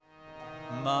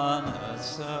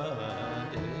manasare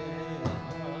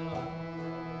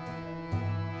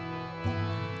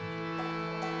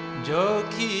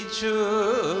joki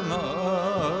chumo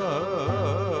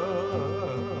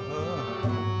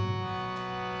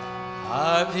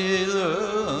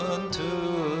abilun tu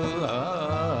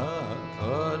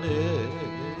akode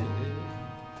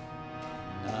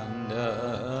nanda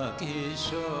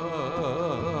kishore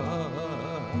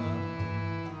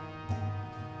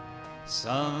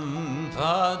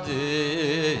sampade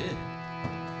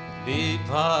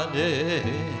vipade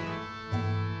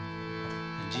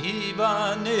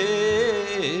jivane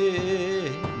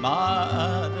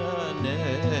marane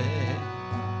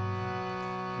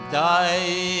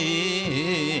dai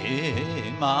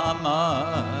mama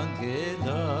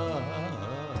gela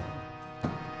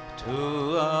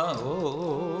tua o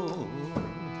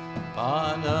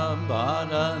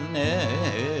panambarane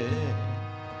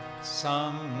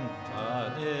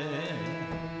sampade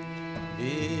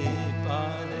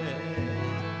vipade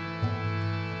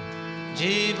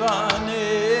jivane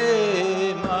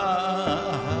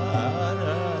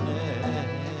marane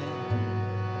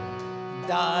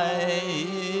dai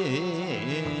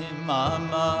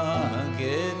mama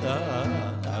gela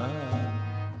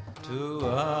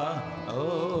tua o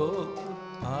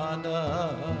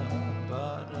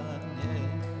panambarane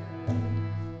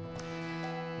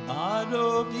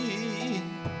marobi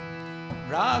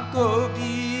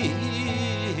rakobi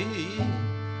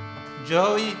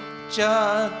joicha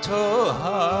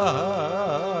toha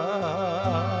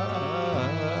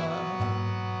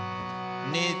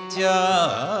nitya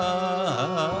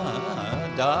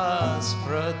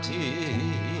dasprati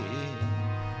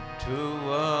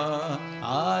tuva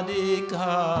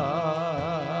adika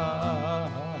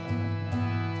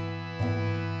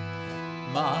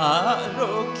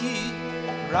maroki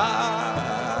rakobi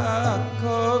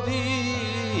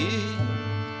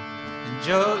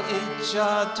jo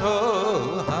icha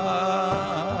toha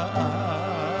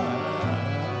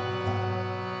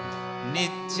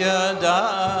nitya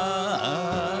dasprati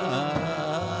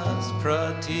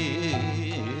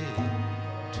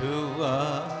tuva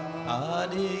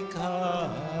adika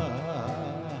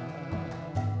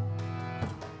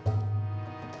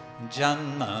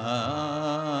janma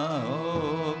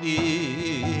obi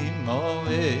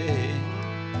moe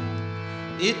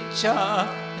icha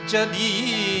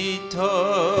jadito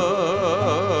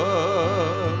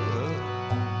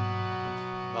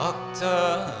bhakta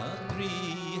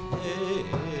grihe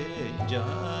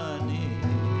jani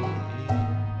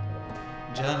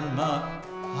janma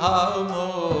hamo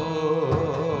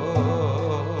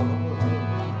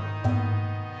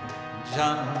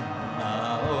janma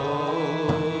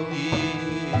obi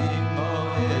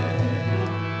moe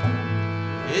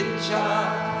icha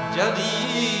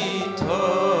jadito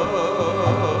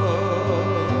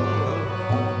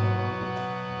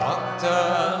bhakta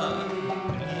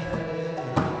grihe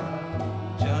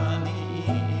jani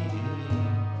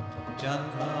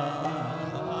janma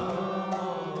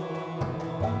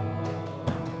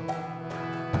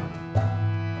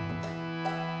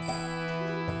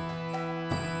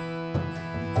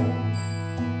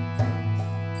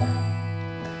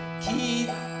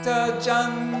kita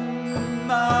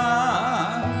janma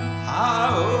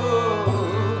hao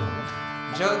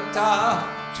jota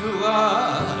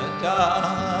tuada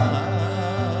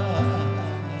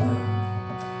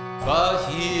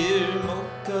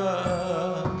bahirmukha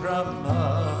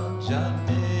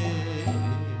brahmajane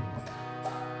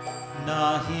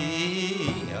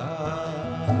nahiya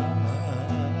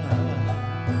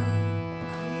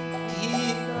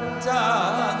kita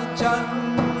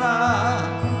janma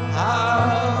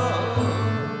hao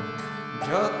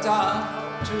jota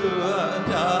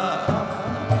tuada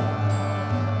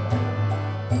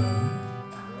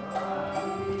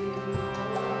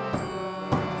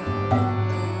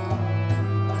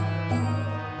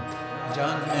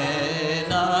janme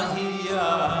nahiya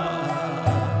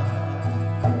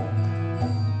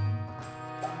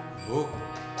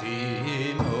mukti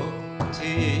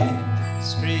mukti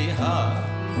spriha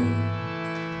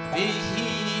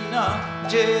vihina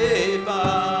jebata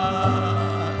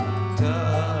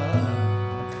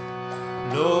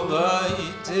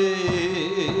lobaite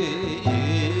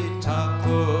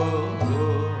tako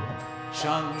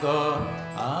shanga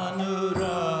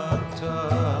anurata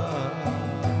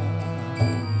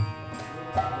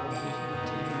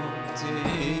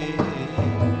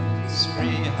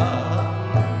spriha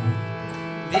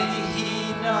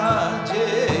vihina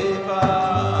jebata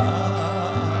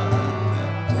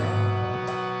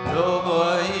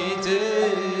lobaite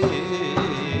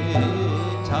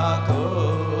tako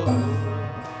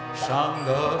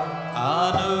shanga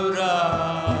anurata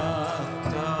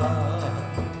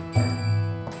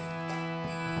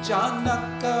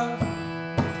Janaka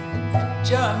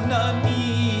Janani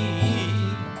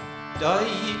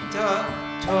Daita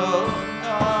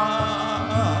Tona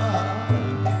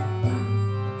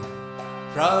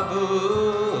Prabhu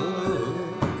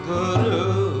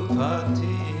Guru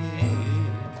Pati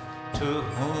to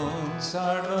whom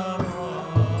Sarvamo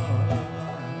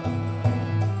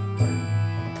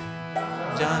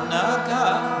Janaka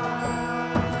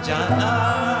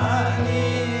Janani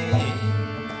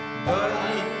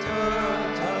Daita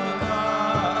Tona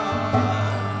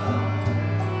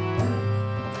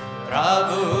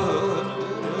Prabhu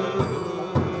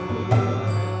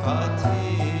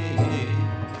Pati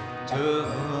to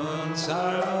whom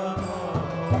Sarvamo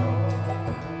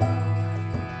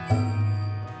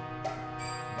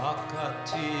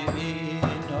Makati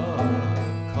Vino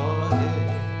Kohe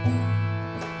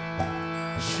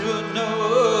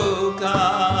Shunuka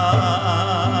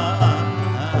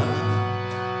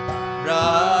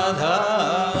Radha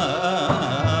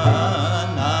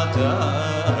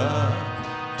Nadara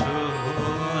to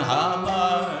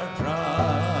Hamar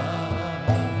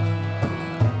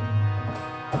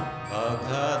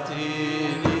Bhakati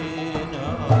Vino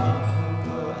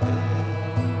Kohe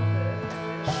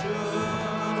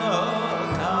Shunuka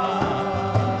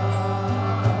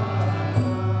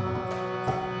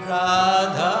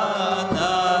Radha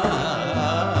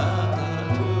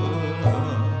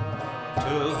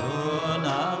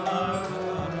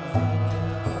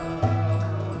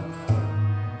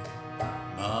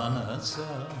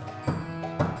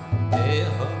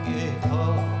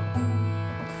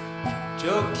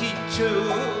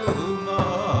Jokichuma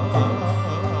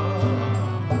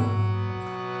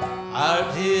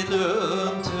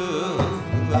Arthiluntu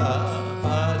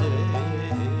Apade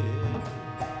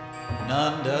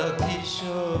Nanda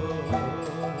Kishore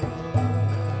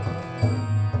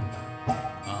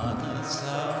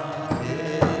Manasa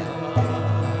Dehageha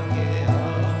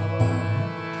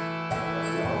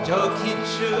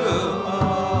Jokichuma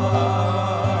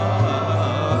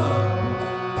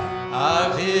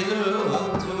Arthiluntu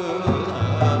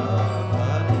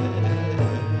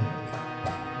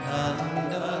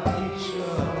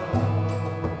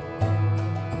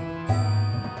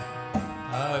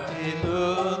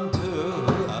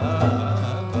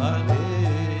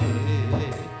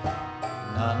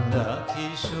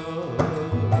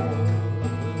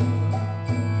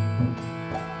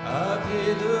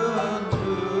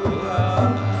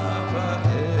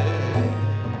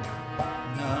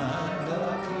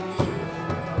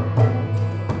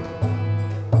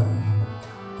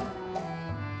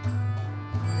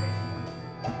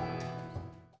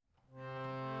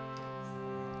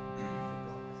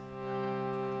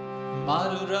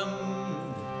Maduram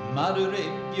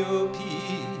Madurebhyopi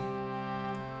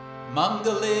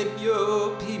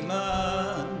Mangalebhyopi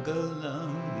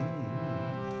Mangalam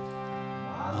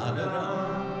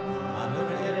Maduram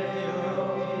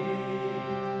Madurebhyopi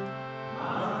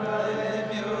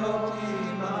Mangalebhyopi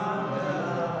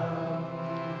Mangalam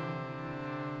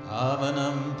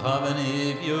Pavanam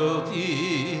Pavanebhyopi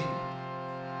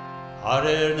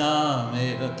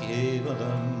Harirnameva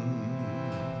Kevalam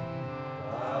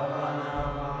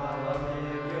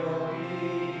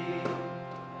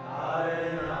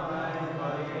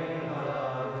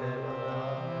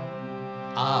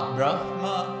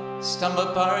Brahma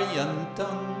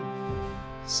Stamaparyantam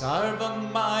Sarvam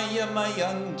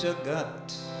Mayamayam Jagat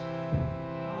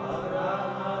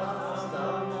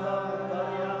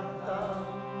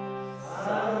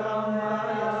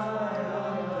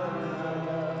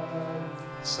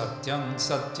Satyam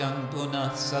Satyam Punah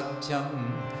Satyam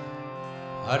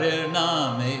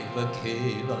Harirnameva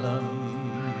Kevalam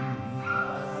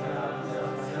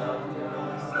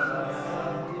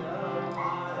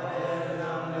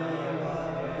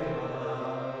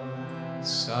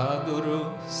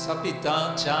Saguru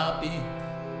Sapita Chapi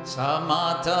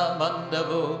Samata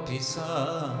Mandavo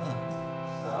Pisa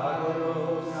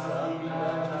Saguru Sapita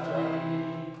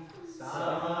Chapi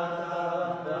Samata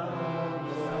Mandavo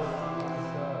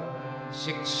Pisa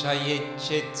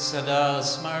Shikshayechit Sada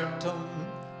Smartum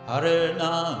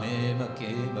Harirnameva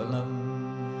Kevalam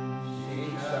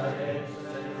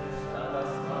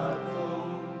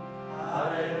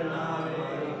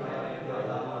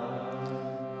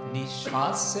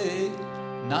Nishvase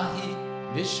nahi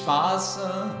vishvasa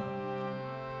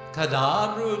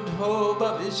kadarudho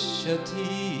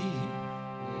bhavishyati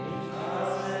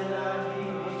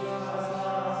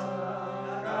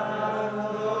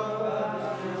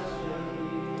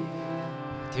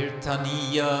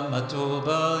Kirtaniya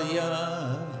matobaya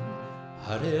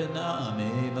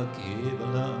harinameva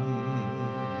kevalam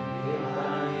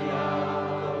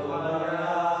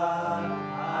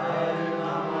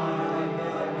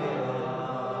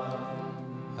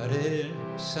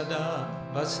sada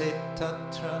vaset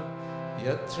tatra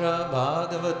yatra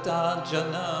bhagavata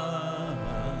jana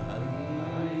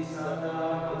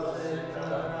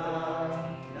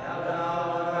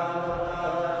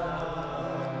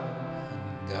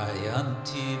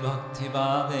gayanti bhakti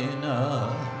bhavena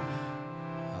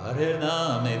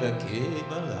harinameva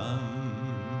kevalam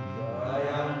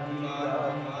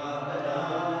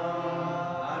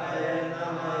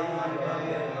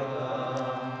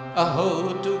aho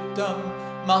dukkam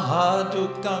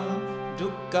mahadukam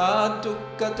dukkha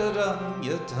dukkataram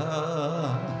yatha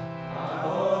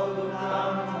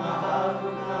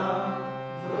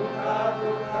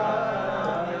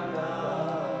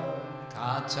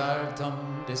kachartam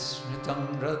vismritam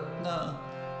ratna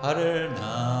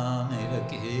harinameva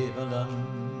kevalam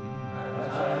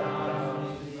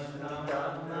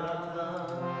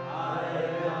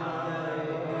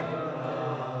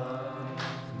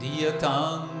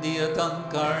Niyatang niyatang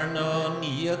karno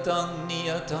niyatang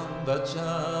niyatang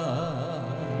vacha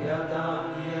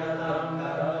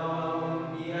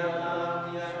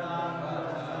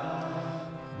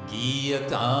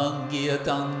Giyatang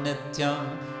giyatang nityam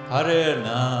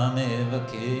harinameva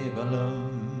kevalam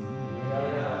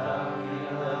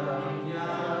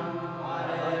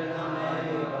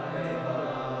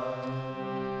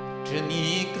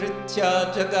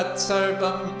Trinikritya jagat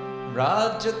sarvam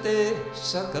Rajate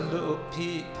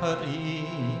sakalopi pari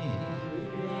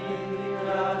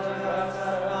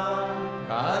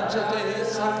Rajate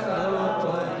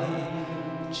sakalopari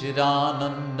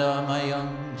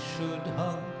Chidanandamayam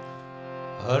shuddham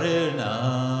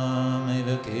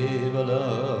Harinameva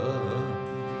kevalam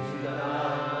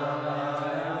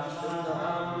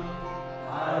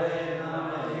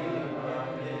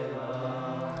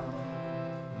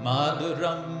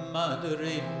Maduram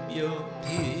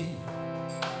maduribhyopi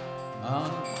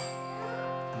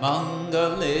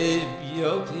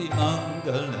Mangalebhyopi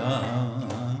mangalam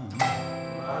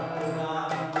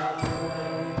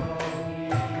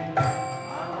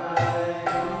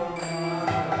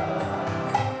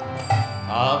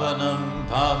Pavanam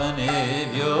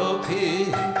pavanebhyopi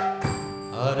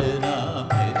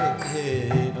Harinameva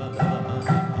kevalam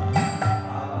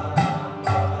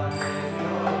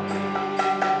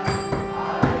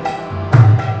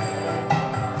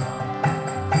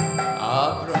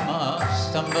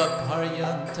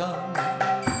Paryantam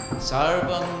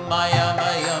sarvam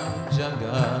mayamayam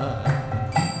jagat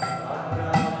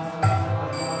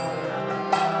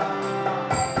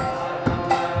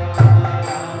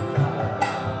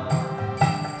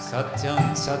satyam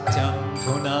satyam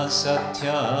puna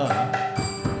satyam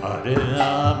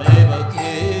harinameva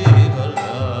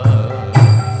kevalam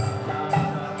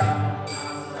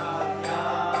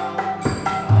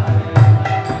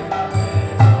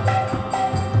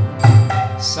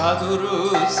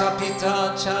Sadhuru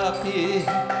sapita chapi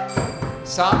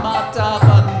samata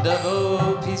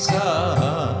bandavo pisa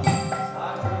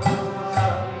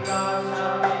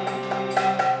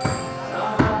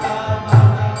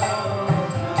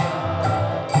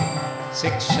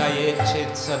Sikshaye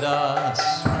chit sada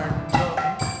smartam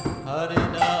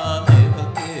harinameva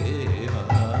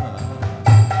kevalam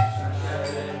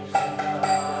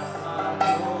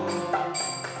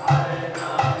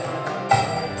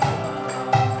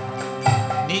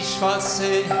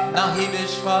Nishvase nahi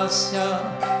vishvasya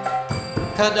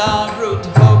kada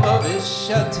rudho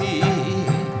bhavishyati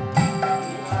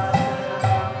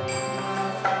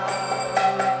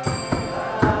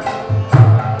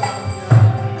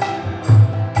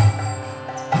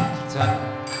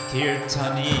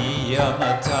Kirtaniya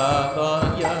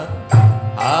matavaya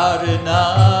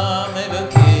harinameva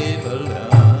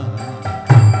kevalam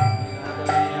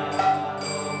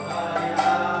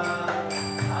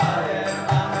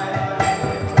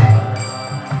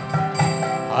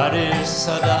Harir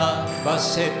sada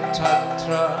vaset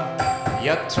tatra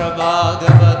yatra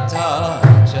bhagavata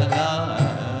jana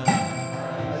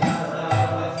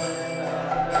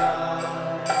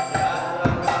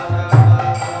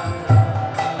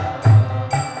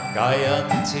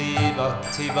Gayanti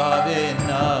bhakti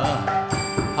bhavena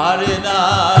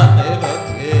harinameva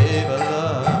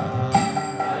kevalam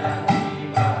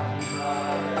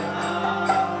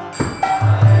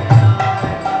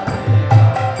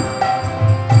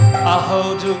Aho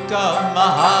dukkam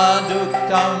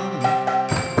mahadukkam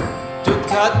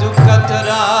dukkha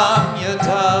dukkataram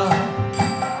yatha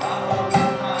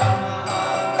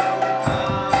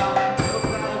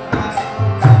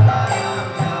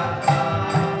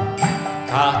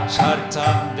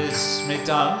Kachartam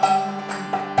vismitam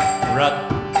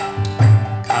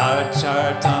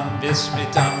Kachartam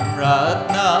vismitam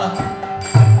ratna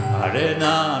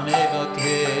harinameva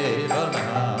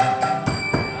kevalam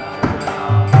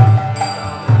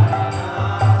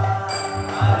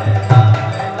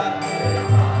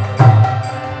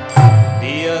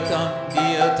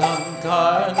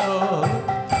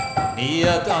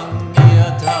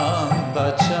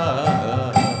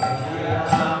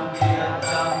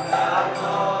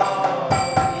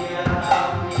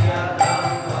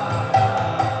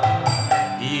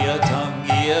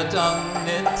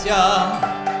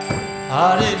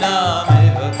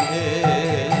Harinameva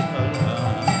Kevala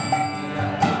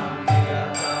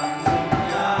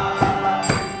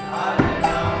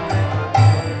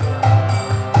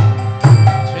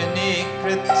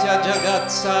Trinikritya Jagat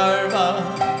Sarva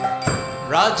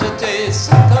Rajate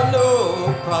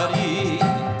Sakalo Pari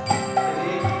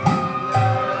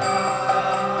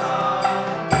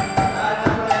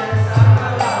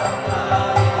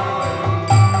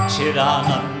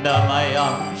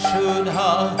Chiranandamayam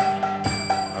Shudha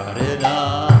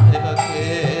Harinameva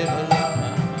Kevala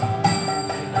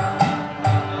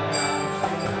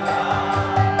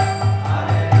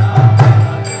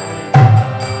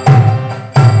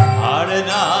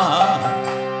Harinam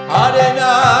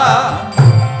Harinam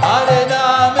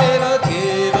Harinameva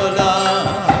Kevala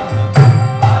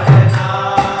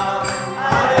Harinam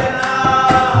Harinam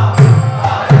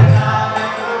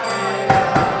Harinameva Kevala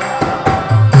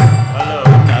Hello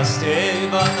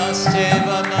Nasteva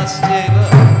Nasteva Nasteva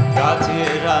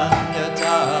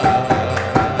Gatiranyata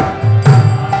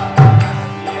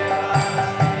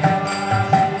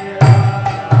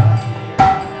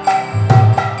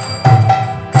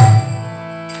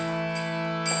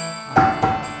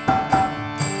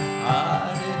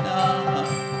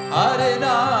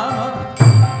Harinama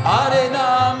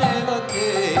Harinameva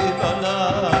Kevala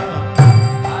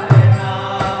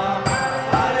Harinam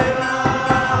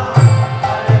Harinam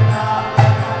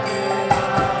Harinameva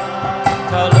Kevala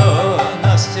Kalo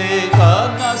Nasteva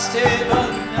Nasteva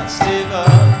Nasteva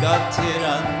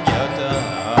Gatiranyata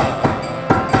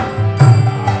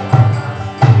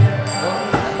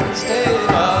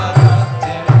Nasteva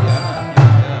Gatiranyata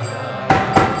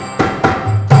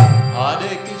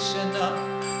Hare Krishna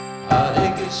Hare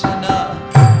Krishna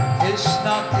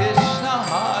Krishna Krishna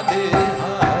Hare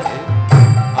Hare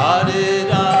Hare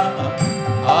Rama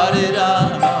Hare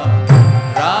Rama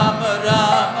Rama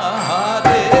Rama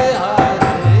Hare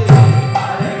Hare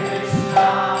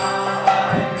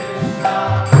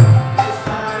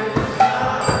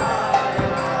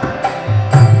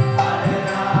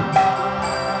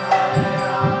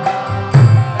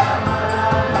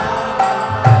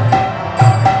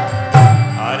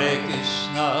Hare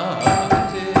Krishna Hare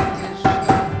Krishna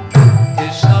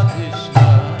Krishna Krishna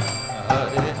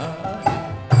Hare Hare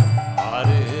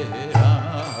Hare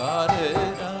Rama Hare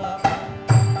Rama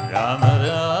Rama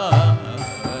Rama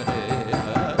Hare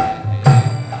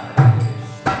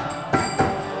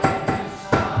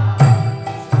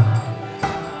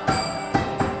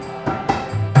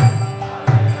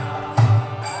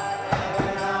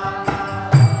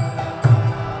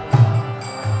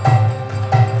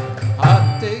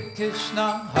Krishna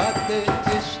Hare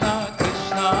Krishna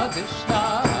Krishna Krishna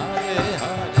Hare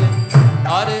Hare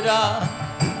Hare Rama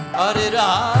Hare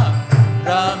Rama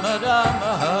Rama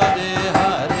Rama Hare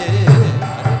Hare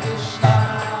Hare Krishna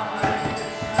Hare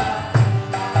Krishna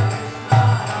Krishna Krishna Hare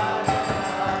Hare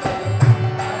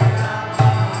Hare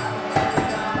Rama Hare Rama Rama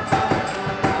Rama Hare Hare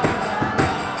Hare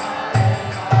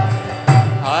Krishna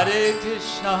Hare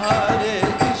Krishna Hare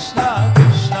Krishna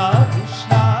Krishna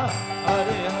Krishna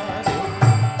Hare Hare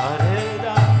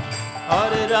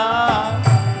Hare Rama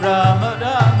Rama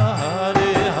Rama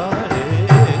Hare Hare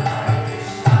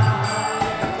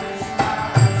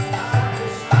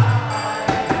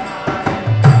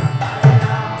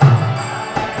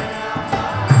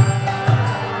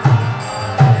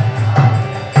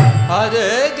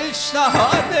Hare Krishna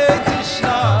Hare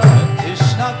Krishna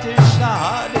Krishna Krishna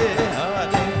Hare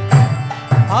Hare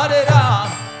Hare Rama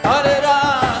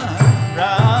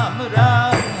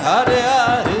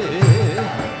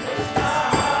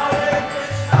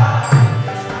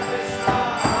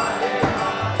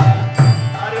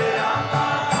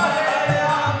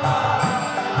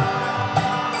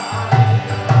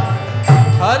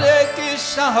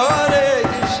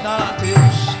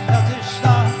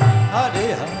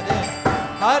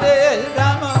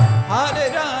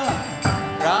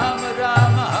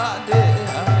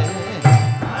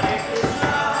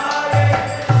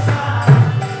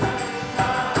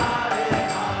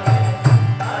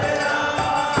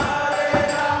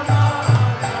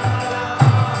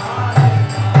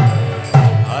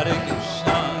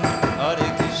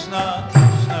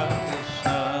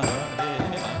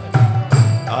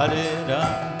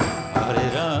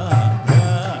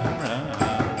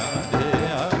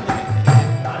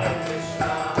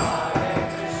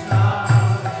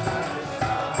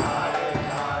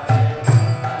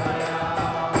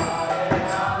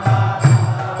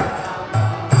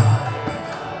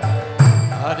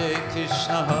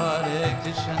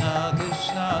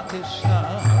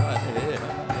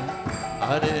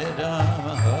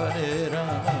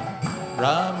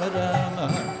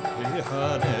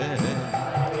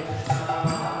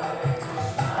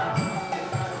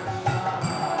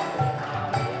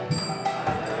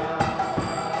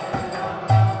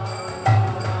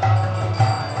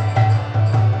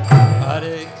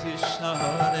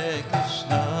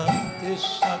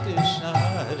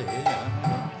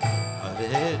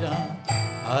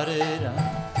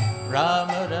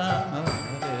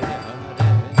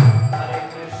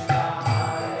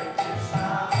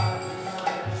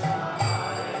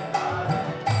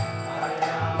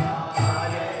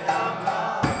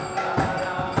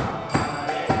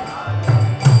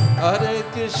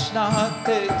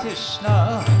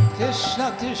Krishna,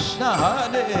 Krishna Krishna,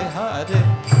 Hare Hare,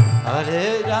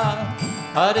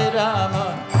 Hare Rama,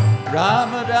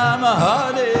 Rama Rama,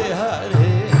 Hare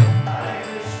Hare.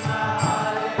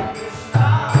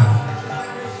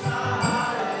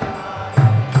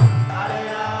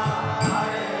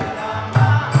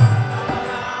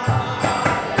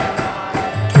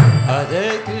 Hare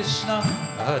Krishna,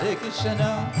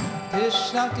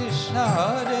 Krishna Krishna,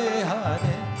 Hare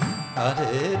Hare,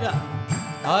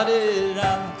 Hare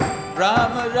Rama,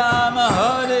 Rama Rama,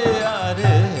 Hare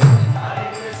Hare.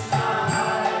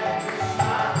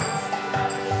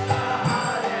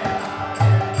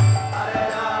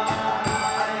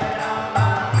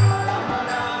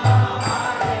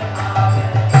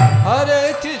 Hare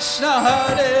Krishna,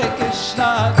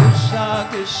 Krishna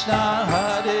Krishna,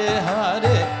 Hare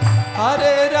Hare,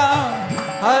 Hare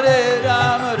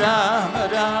Rama, Rama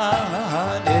Rama,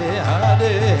 Hare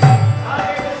Hare.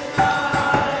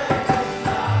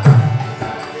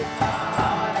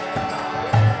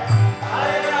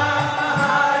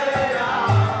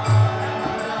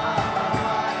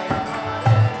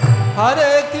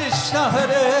 Hare Krishna,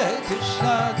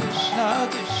 Krishna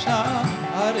Krishna,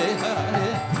 Hare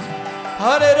Hare,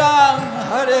 Hare Rama,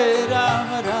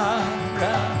 Rama Rama,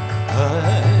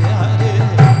 Hare Hare.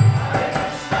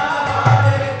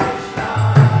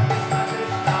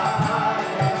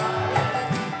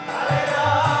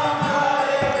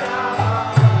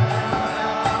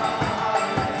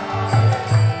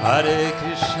 Hare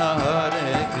Krishna,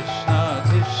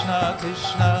 Krishna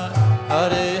Krishna,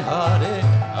 Hare Hare,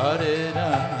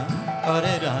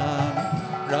 Hare Rama,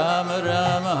 Rama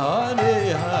Rama,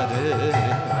 Hare Hare. Hare Krishna,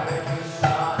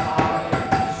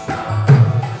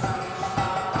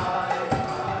 Krishna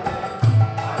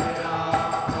Krishna,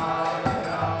 Hare Hare,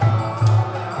 Hare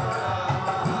Rama, Rama Rama,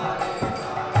 Hare Hare.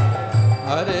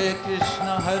 Hare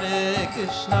Krishna,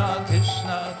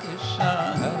 Krishna Krishna,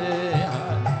 Hare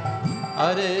Hare,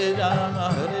 Hare Rama,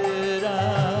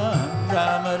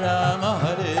 Rama Rama,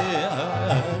 Hare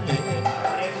Hare.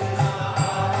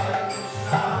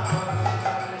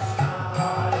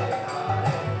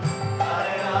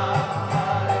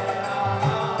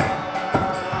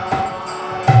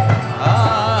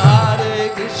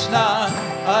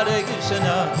 Hare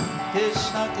Krishna,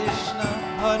 Krishna Krishna,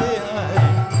 Hare Hare,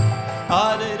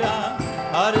 Hare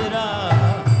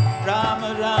Rama, Rama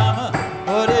Rama,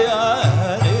 Hare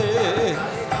Hare.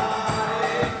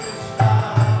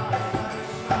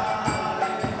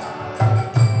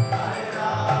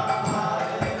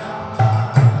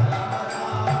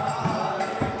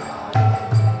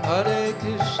 Hare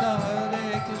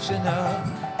Krishna,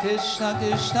 Krishna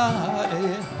Krishna,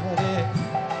 Hare Hare,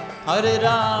 Hare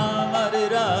Rama,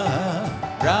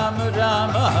 Rama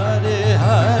Rama, Hare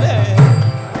Hare.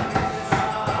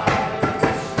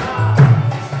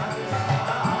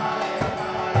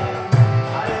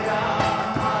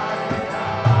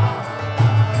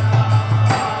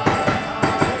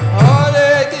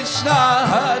 Krishna,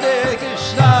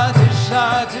 Krishna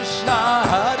Krishna,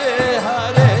 Hare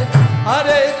Hare,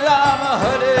 Hare Rama,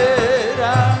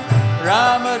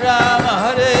 Rama Rama,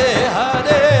 Hare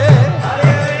Hare.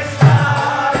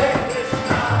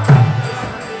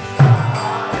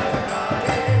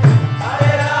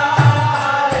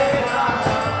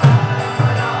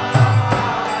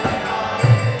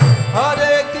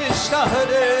 Hare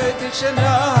Krishna,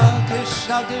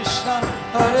 Krishna Krishna,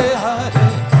 Hare Hare,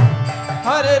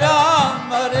 Hare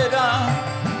Rama,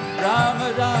 Rama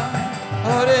Rama,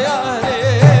 Hare Hare.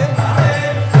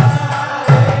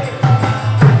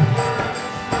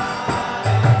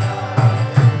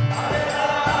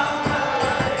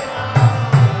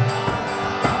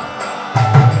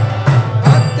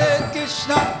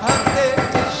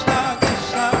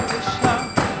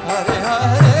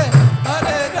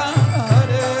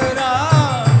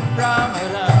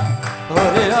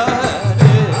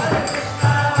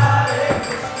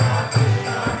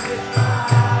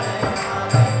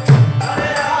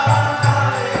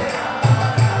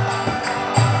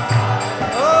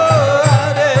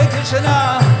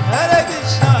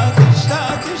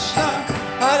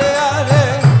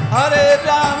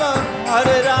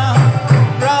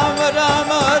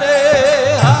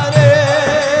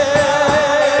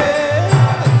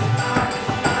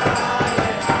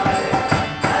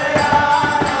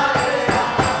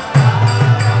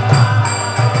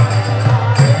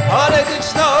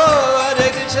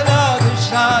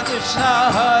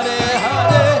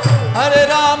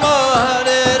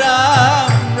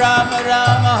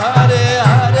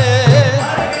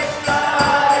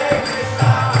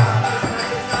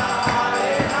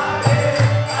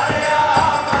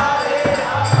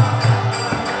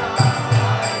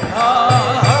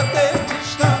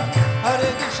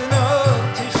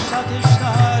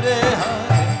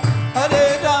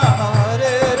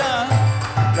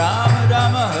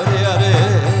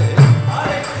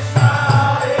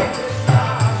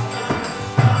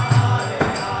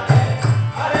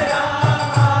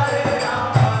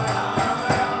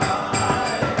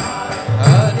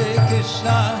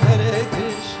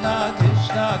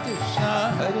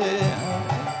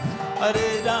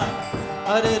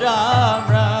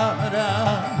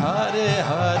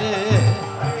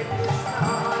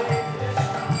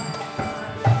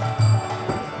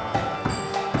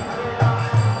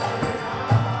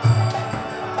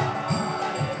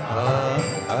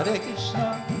 Hare Krishna,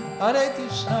 Hare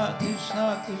Krishna, Krishna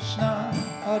Krishna,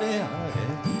 Hare Hare,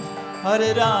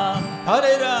 Hare Ram,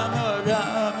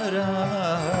 Rama,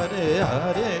 Hare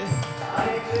Hare.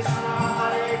 Hare Krishna,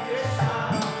 Krishna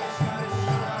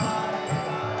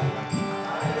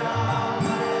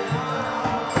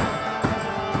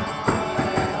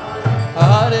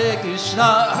Hare Krishna,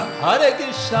 Hare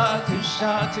Krishna,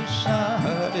 Krishna Krishna,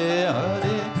 Hare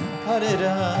Hare, Hare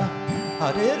Ram,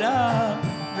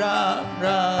 Ram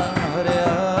Ram, Hare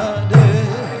Hare.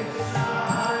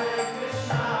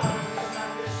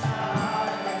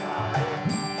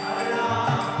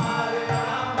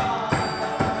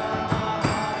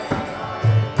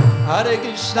 Hare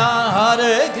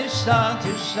Krishna,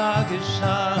 Krishna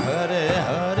Krishna, Hare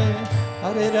Hare,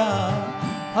 Hare Ram,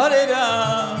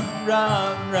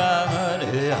 Ram Ram,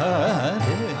 Hare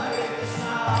Hare.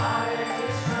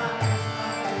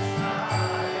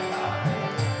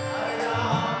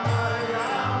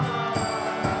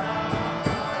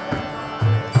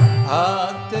 Hare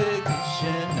Krishna, Hare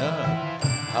Krishna, Krishna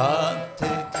Krishna, Hare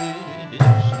Hare,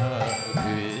 Hare Rama,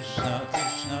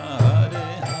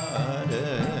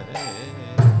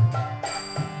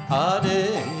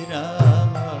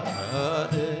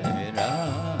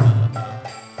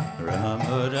 Rama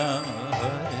Rama,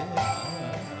 Hare Hare.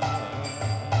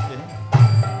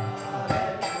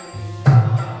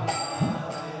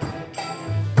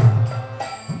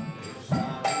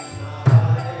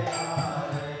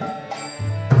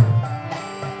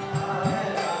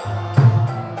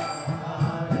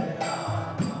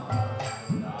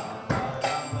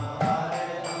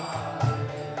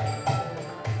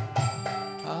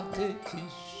 Hare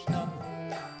Krishna,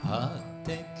 Hare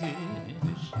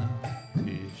Krishna,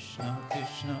 Krishna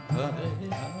Krishna, Hare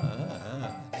Hare,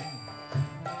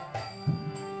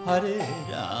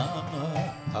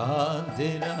 Hare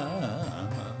Rama,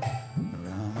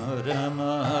 Rama Rama,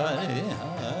 Hare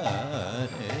Hare.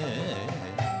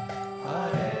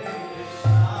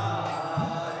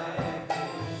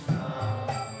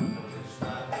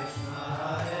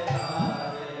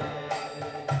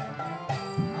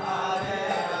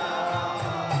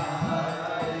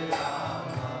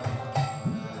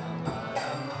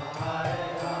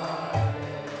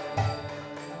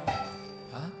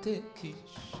 Hare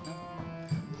Krishna,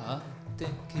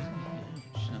 Hare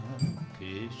Krishna,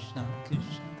 Krishna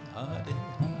Krishna, Hare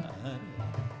Hare,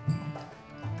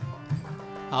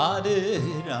 Hare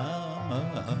Rama,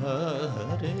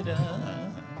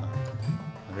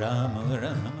 Rama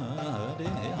Rama,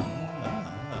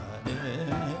 Hare Hare.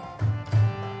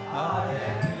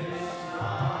 Hare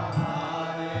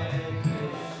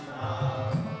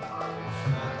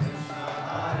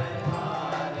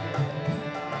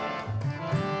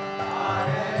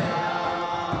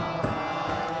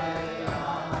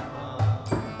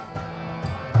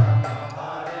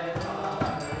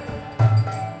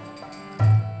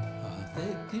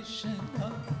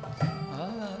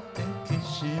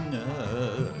Krishna,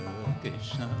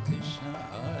 Krishna Krishna,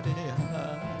 Hare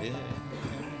Hare,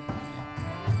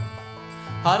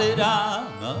 Hare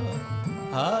Rama,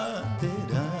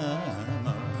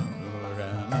 Rama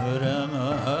Rama,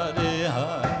 Hare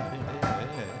Hare.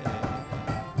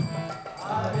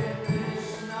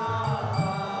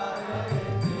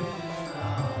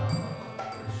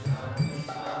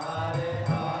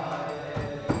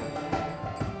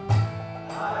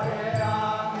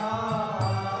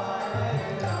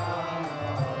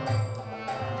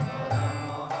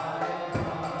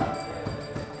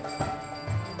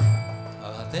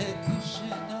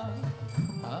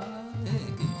 Hare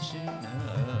Krishna,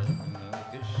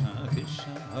 Krishna Krishna,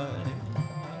 Hare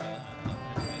Hare,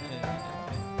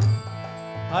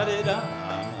 Hare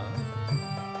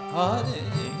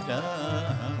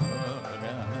Rama,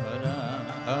 Rama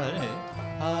Rama, Hare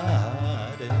Hare.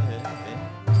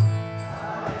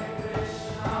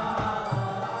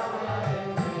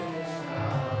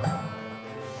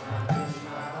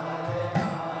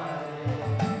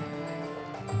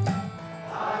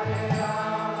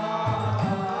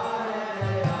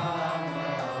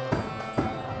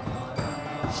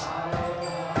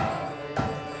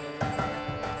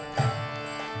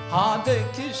 Hare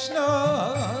Krishna,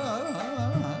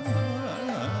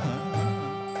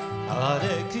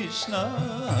 Hare Krishna,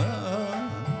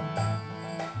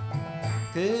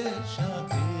 Krishna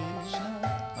Krishna,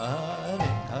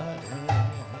 Hare Hare,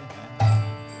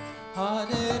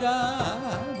 Hare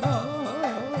Rama,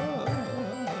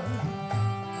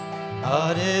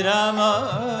 Hare Rama,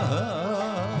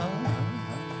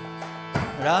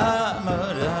 Rama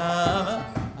Rama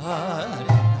Hare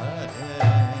Hare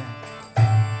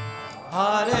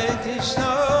Hare Krishna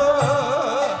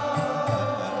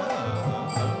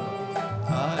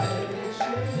Hare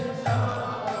Krishna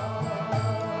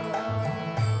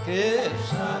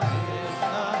Krishna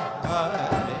Krishna Hare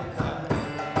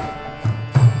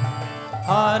Hare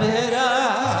Hare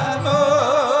Rama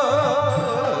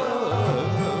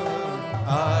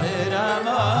Hare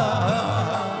Rama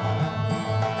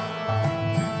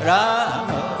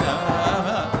Rama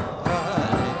Rama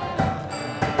Hare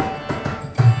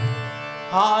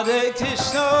Hare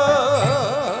Krishna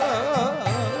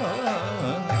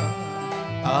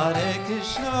Hare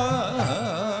Krishna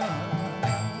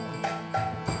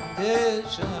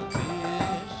Krishna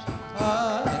Krishna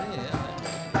Hare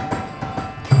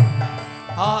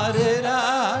Hare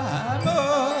Rama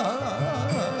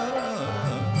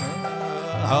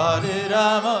Hare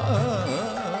Rama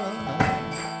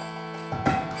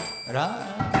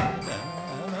Rama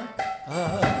Rama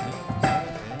Hare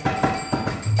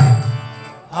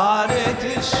Hare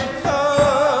Krishna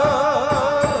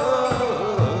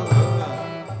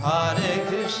Hare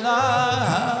Krishna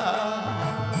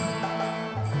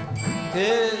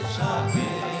Krishna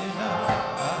Krishna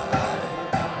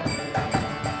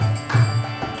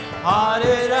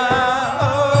Hare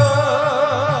Rama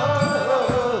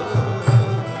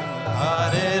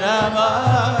Hare Rama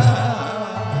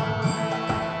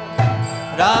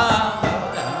Rama Rama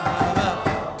Hare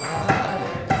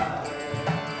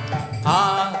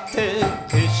Hare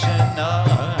Krishna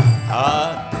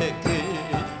Hare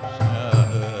Krishna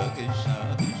Krishna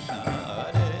Krishna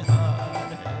Hare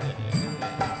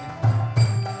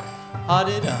Hare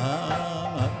Hare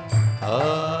Rama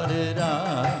Hare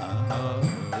Rama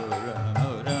Rama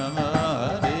Rama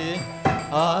Hare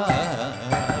Hare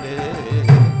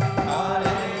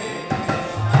Hare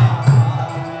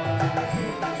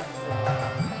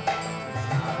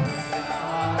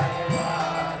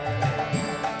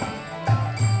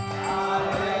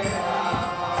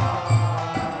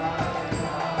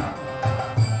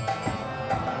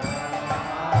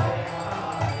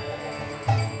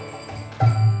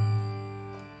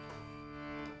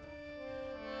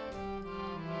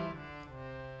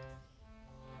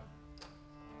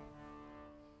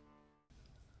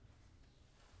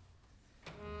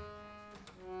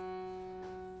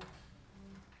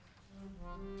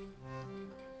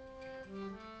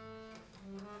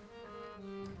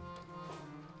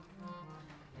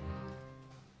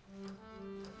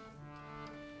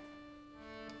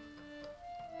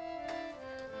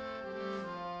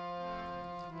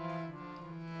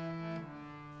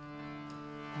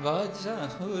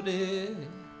Vajahure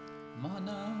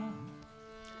Mana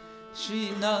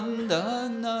Shri Nanda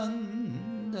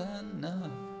Nandana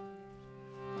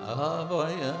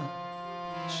Abhaya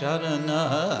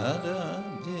Sharanara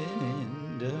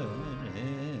Jindare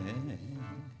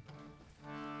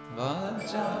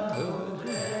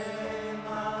Vajahure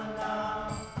Mana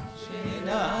Shri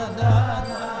Nanda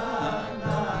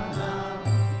Nandana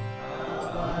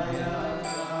Abhaya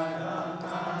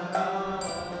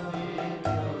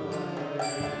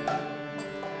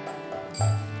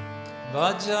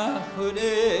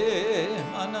Vajahure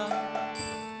Mana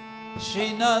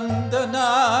Shri Nanda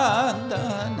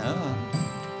Nandana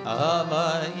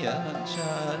Abhaya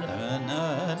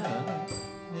Charanara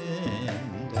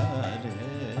Indare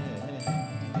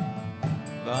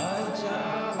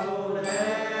Vajahure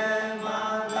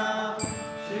Mana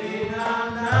Shri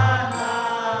Nanda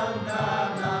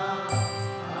Nandana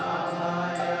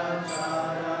Abhaya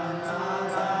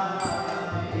Charanara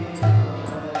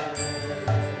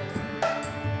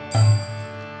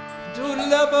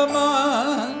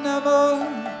Durlabhamanava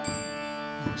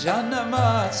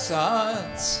Janama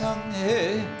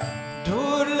Satsanghe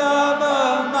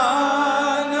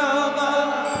Durlabhamanava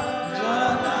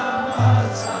Janama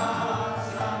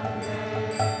Satsanghe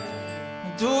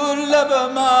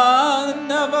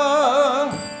Durlabhamanava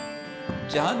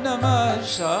Janama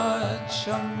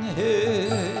Satsanghe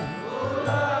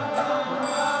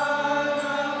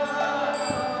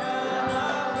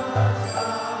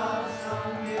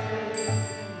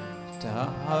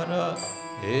Tahara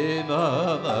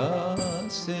Baba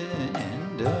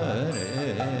Sindare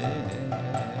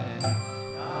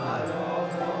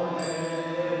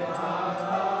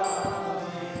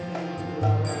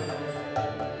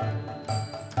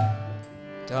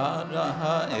Tara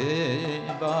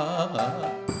Baba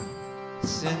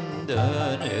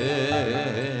Sindare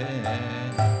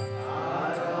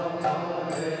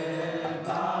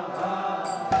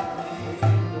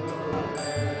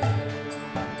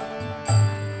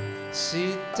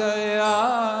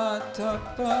Sitaya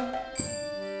Tapa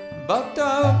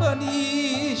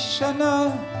Bhattamani Shana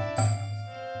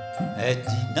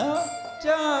Edina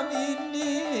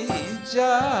Jamini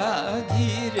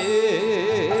Jagire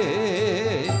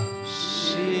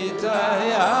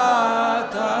Shitaya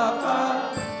Tapa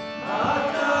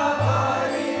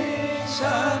Bhattamani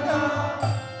Shana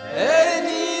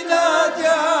Edina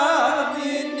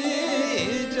Jamini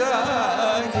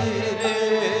Jagire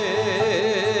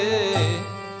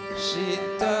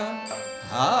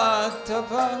Shitaya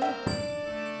Tapa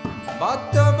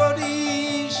Bhattamani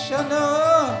Shana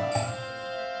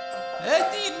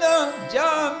Edina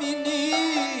Jamini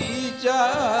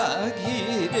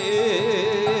Jagire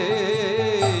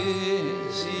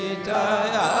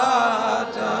Sitaya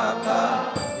Tapa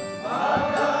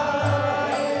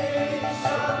Bhattamani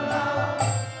Shana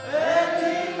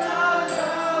Edina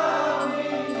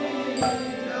Jamini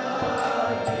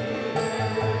Jagire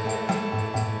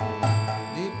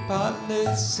Dipale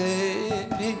se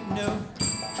Vinu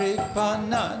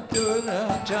Kripana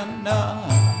Durajana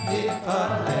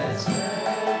Dipale se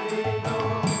Vinu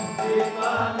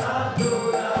Kripana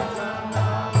Durajana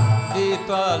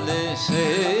Dipale se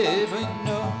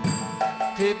Vinu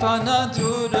Kripana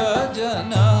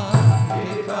Durajana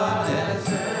Dipale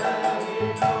se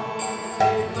Vinu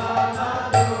Kripana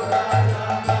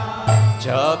Durajana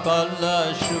Japala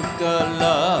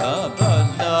Shukala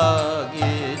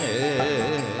Balagire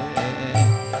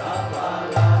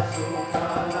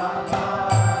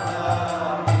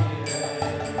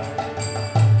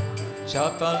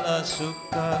Chapala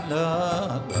Sukala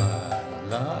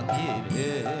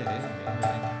Balagire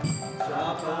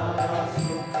Chapala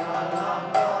Sukala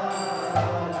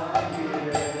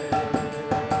Balagire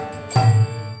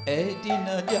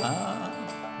Edina Jana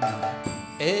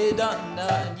Edana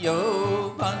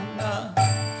Yovana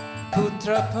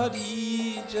Putra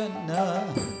Parijana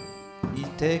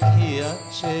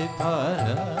Itekiache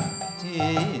Paratitire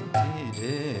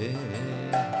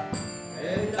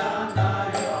Edana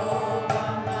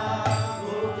Jovana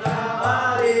Putra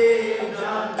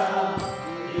Parijana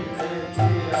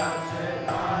Itekiache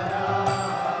Paratitire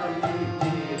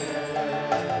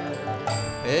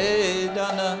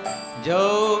Edana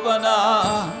Jovana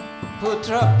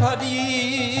Putra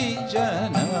Parijana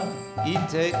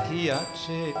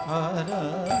Itekiache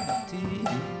Paratitire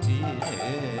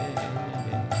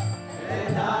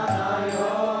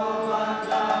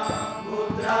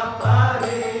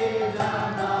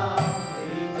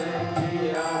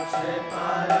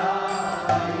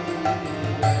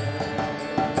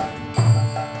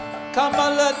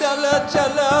Kamala Dala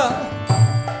Jala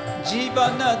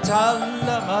Jivana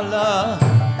Talamala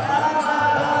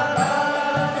Kamala Dala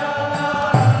Jala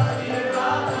Jivana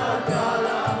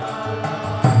Talamala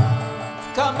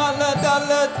Kamala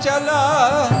Dala Jala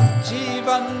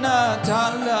Jivana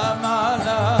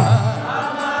Talamala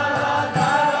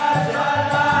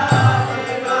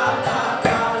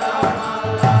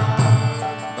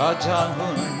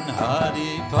Bajahun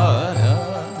Hari Para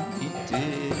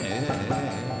Itire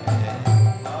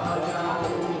Bajahun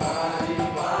Hari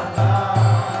Para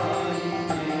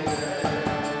Itire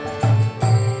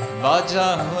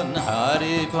Bajahun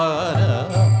Hari Para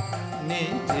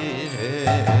Nitire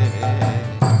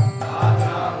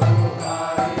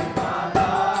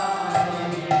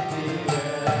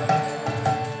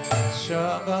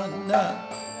Shravana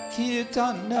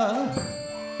Kirtana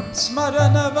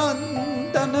Smarana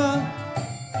Vandana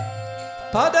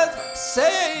Pada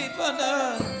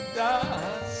Sevana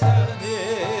Dasane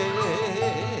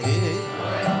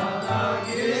Smarana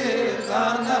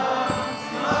Kirtana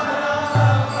Smarana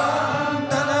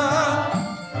Vandana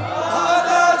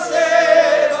Pada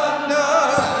Sevana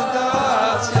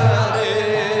Dasane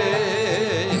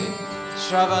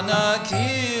Shravana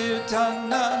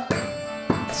Kirtana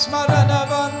Smarana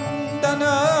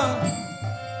Vandana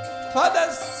Pada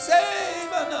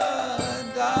Sevana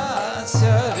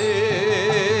Dasare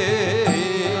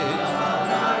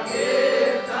Smarana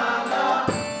Kirtana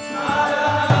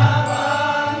Smarana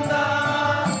Vandana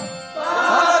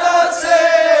Pada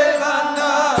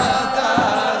Sevana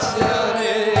Dasare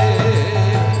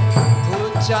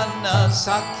Pujana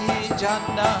Saki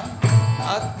Jana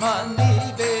Atma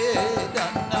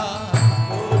Nivedana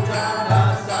Pujana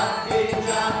Saki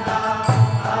Jana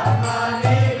Atma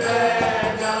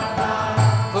Nivedana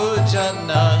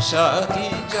Pujana Saki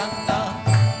Jana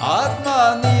Atma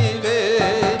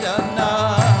Nivedana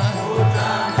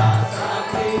Pujana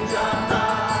Saki Jana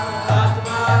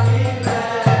Atma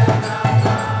Nivedana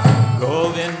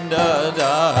Govinda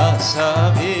Dasa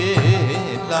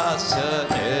Vilasare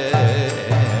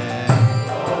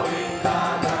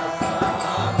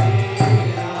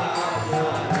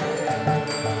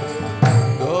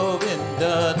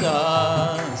Govinda Dasa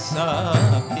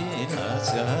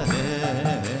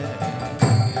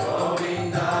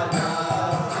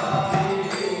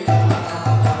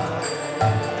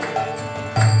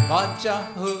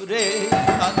Hare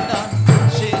Nanda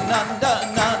Shinanda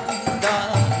Nanda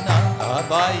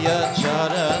Abhaya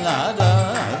Charanada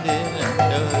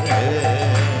Nirandare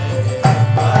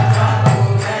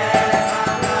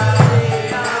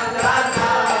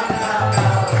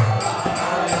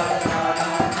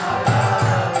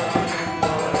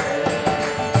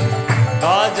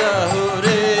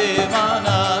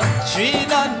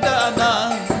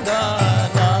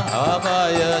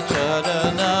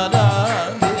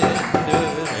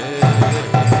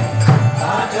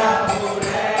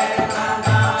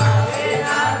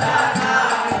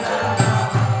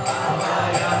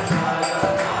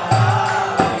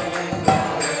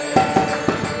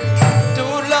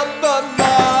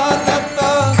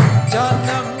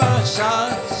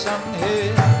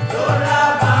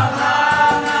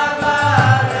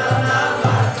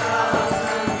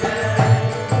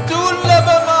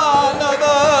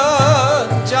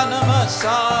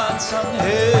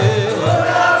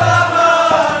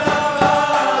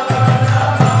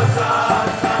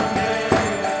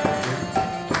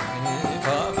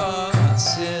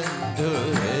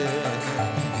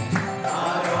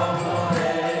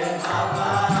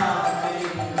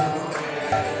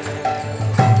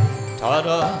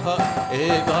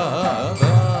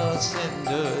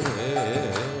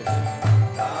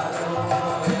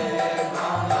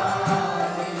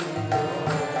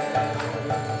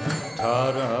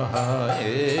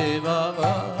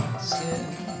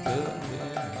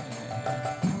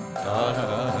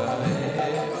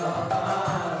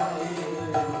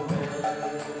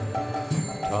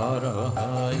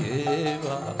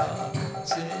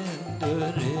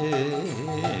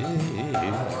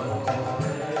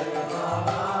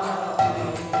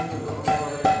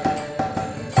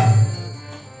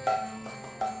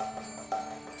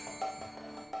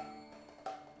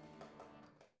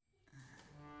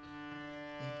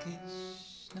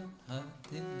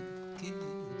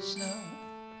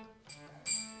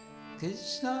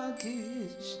Krishna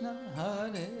Krishna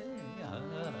Hare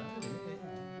Hare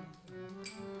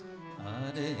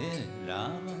Hare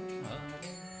Rama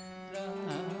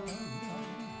Rama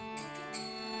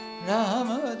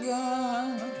Rama Rama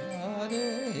Hare Hare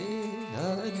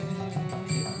Hare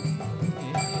Krishna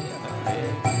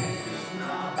Hare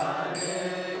Krishna Krishna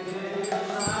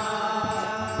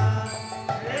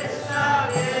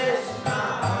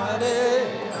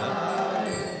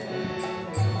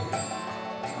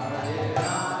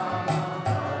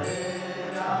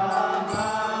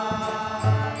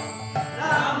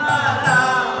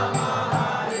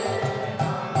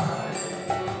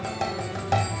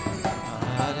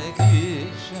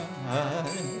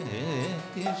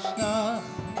Krishna Hare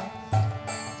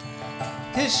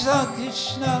Krishna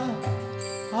Krishna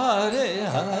Hare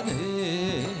Hare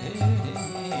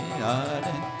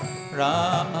Hare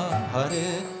Rama Hare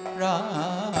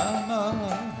Rama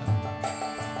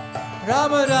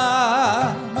Rama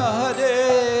Rama Hare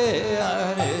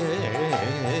Hare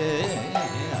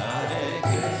Hare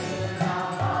Krishna Hare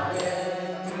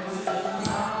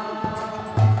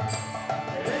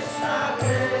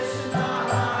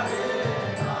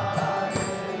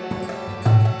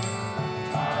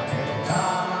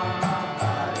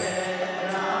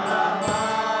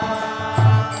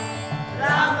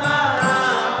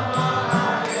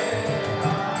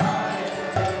Krishna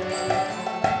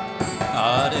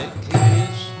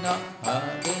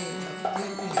Krishna Krishna Hare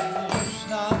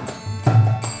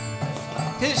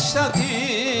Krishna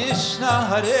Krishna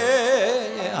Hare Hare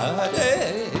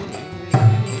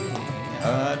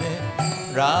Hare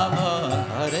Rama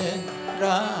Hare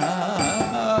Rama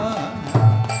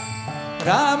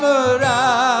Rama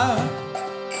Rama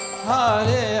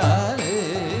Hare Hare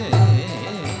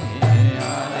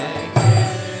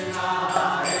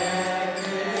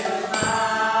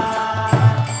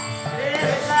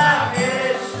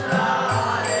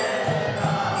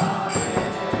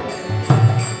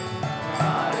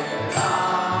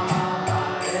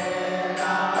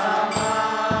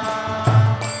Hare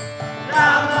Krishna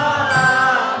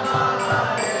Hare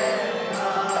Krishna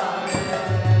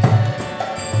Krishna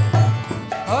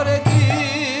Krishna Hare Hare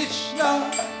Krishna,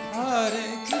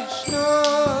 Hare Krishna,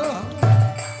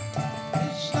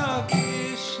 Krishna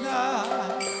Krishna,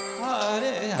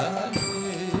 Hare Hare,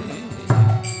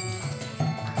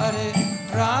 Hare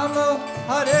Rama,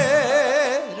 Hare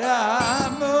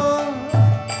Rama,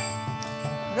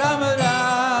 Rama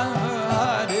Rama,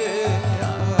 Hare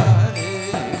Hare,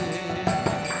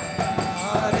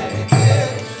 Hare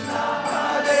Krishna,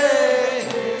 Hare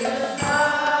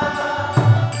Krishna.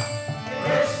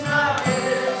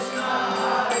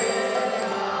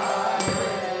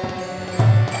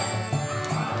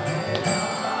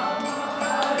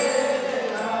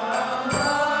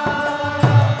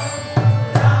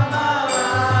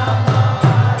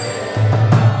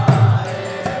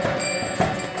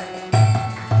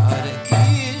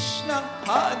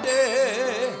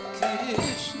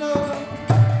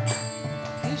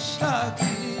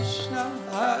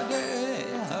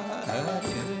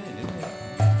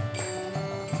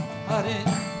 Hare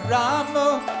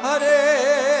Rama,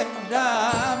 Hare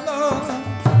Rama,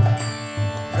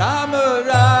 Rama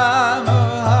Rama,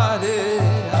 Hare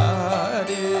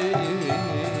Hare.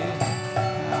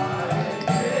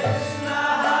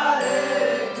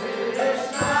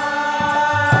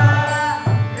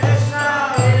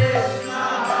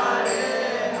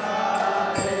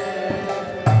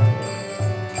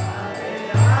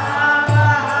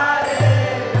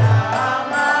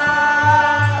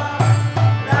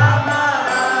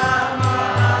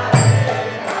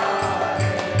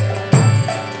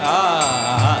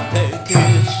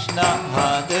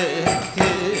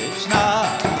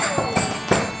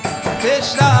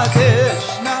 Krishna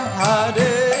Krishna,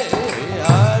 Hare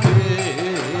Hare,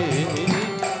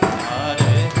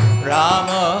 Hare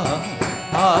Rama,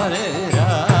 Hare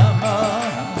Rama,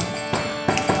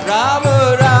 Rama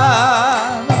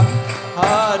Rama,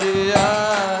 Hare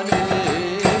Hare,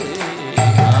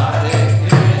 Hare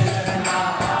Krishna,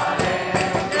 Hare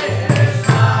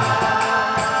Krishna,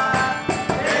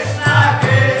 Krishna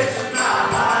Krishna, Hare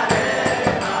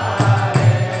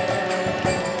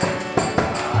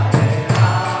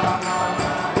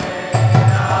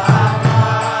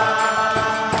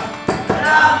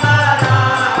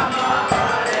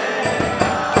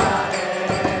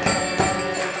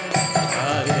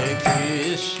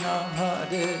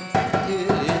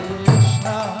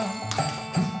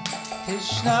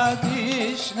Krishna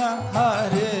Krishna,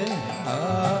 Hare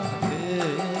Hare,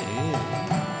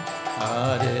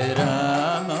 Hare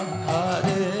Rama,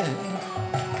 Hare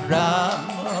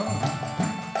Rama,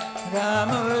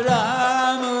 Rama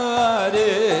Rama,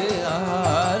 Hare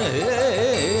Hare,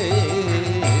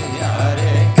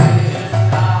 Hare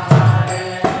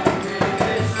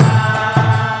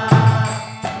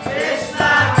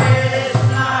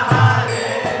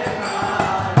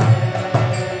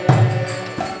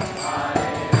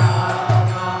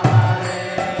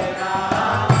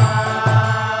Krishna,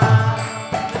 Hare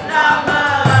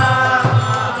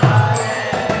Krishna,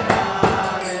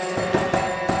 Krishna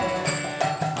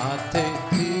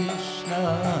Krishna,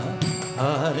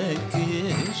 Hare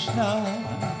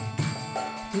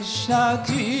Krishna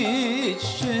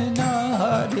Krishna,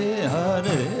 Hare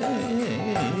Hare,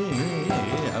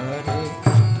 Hare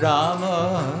Rama,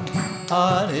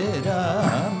 Hare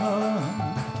Rama,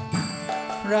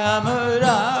 Rama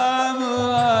Rama,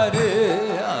 Hare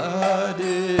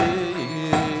Hare,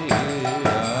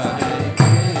 Hare Krishna, Hare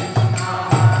Krishna,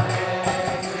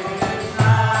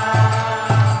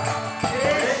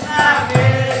 Krishna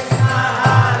Krishna,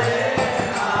 Hare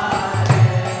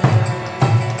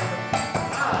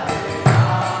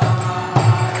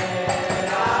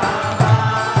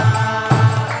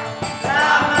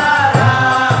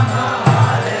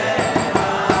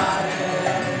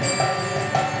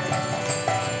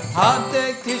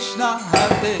Hare Krishna,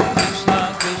 Hare Krishna,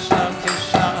 Krishna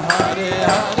Krishna, Hare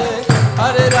Hare,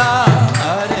 Hare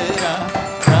Rama,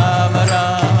 Rama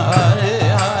Rama, Hare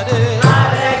Hare,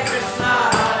 Hare Krishna,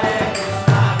 Hare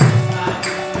Krishna, Krishna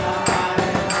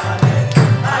Krishna, Hare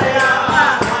Hare,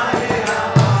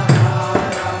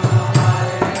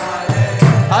 Hare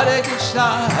Rama, Hare Krishna,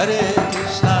 Hare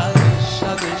Krishna,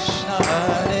 Krishna Krishna,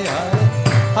 Hare Hare,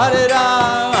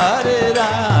 Hare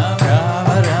Rama,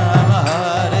 Rama Rama,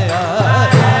 Hare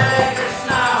Hare, Hare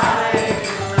Krishna,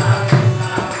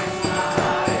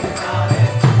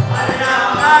 Hare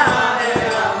Krishna,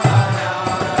 Krishna Krishna, Hare Hare, Hare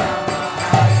Rama,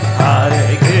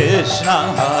 Hare Krishna,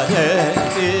 Hare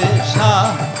Krishna,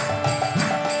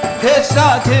 Krishna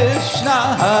Krishna,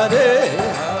 Hare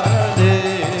Hare,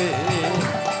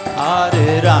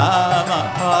 Hare Rama,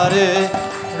 Rama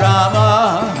Rama,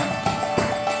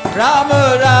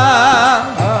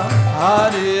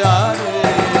 Hare Hare,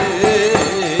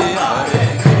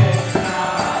 Hare Krishna,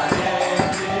 Hare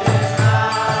Krishna,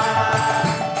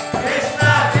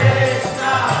 Krishna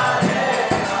Krishna, Hare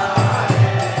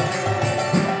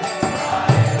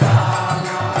Hare,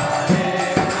 Hare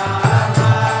Rama,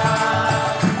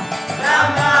 Rama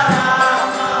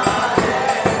Rama,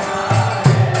 Hare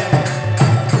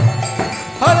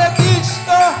Hare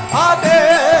Krishna,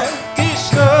 Hare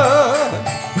Krishna,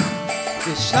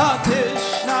 Krishna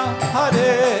Krishna,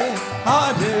 Hare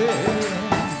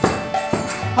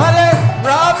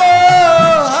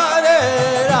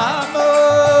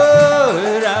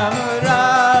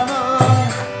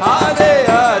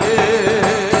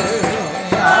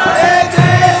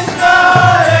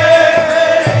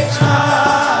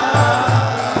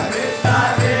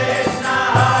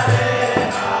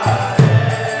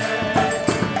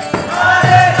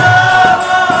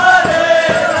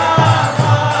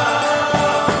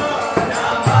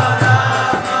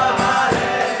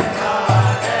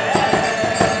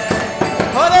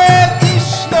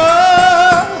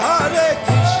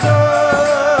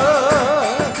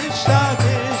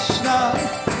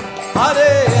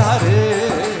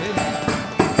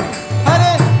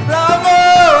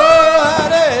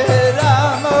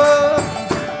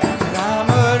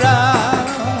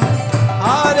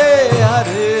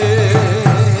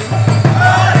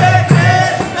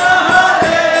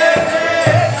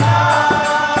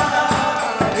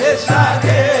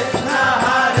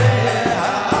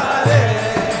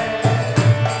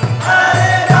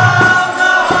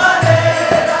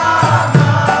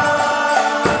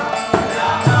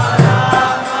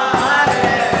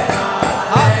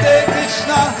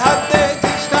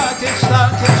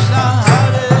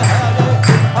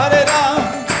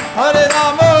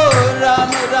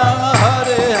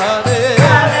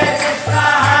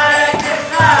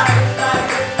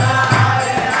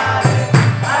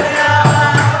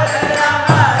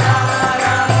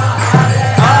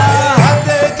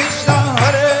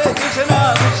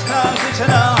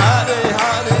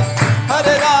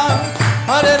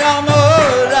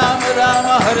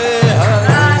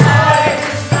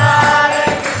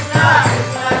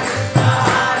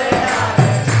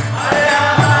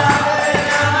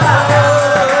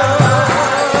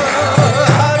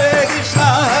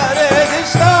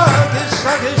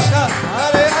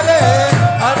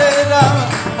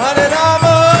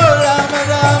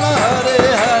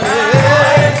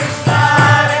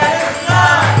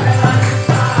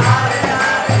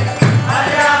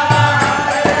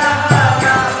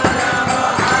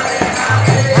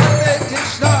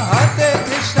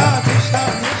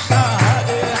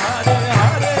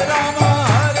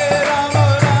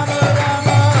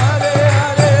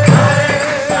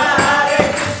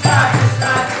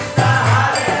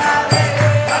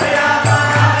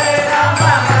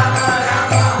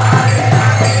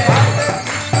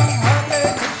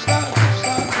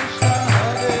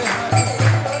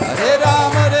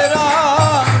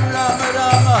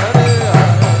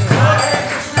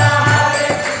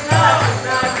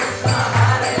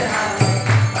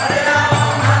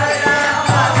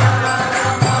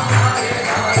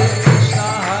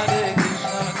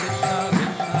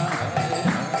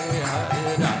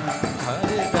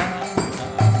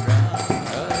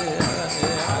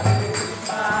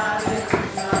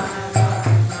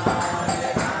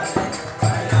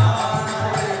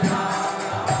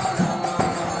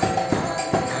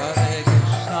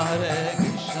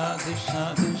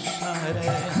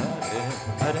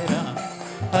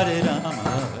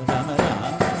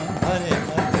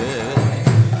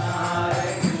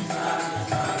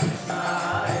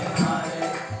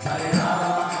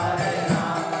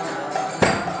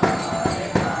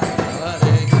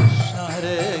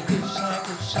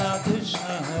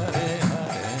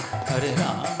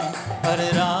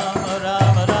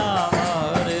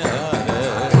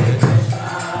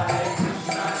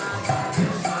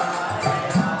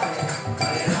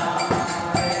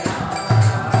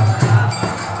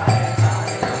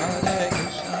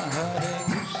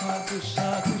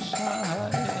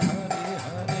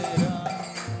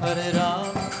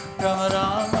Rama, Rama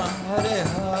Rama, Hare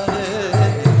Hare.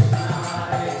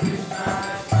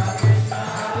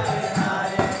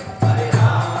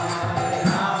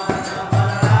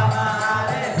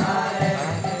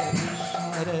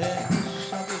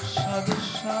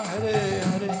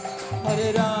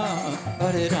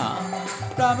 Hare Rama,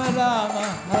 Rama Rama,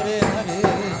 Hare Hare.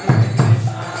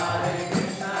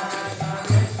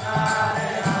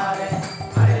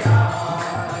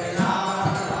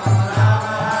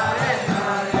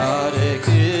 Hare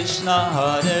Krishna,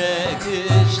 Hare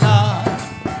Krishna,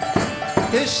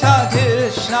 Krishna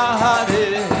Krishna, Hare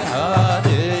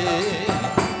Hare.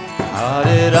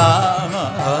 Hare Rama,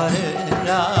 Hare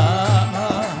Rama,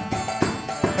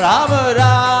 Rama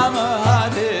Rama,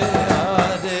 Hare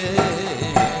Hare.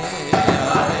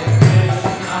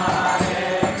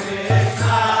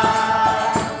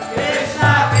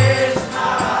 Krishna Krishna,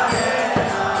 Hare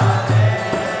Hare.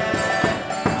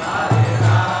 Hare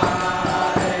Rama,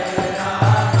 Hare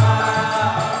Rama,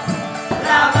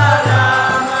 Rama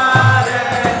Rama, Hare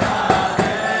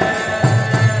Hare.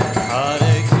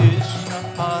 Hare Krishna,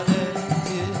 Hare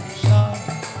Krishna,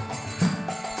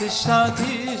 Krishna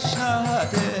Krishna,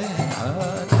 Hare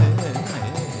Hare.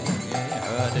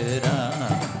 Hare Rama,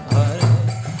 Hare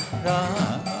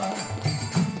Rama,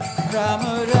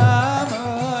 Rama Rama,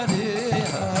 Hare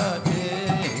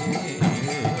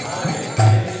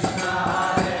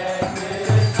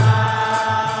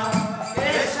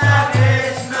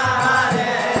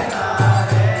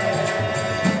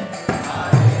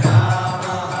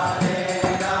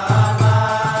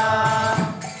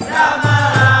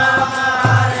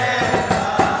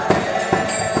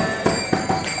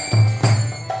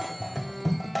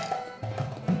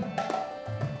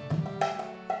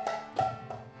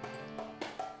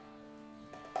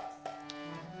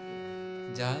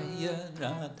Jaya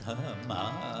Radha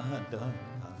Madhava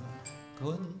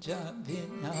Kunja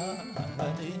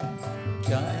Vinhari.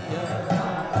 Jaya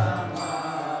Radha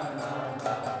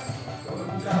Madhava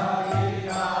Kunja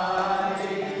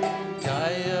Vinhari.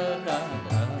 Jaya Radha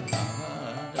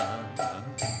Madhava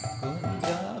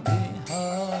Kunja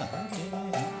Vinhari.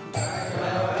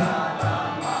 Jaya Radha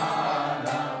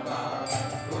Madhava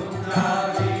Kunja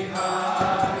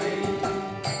Vinhari.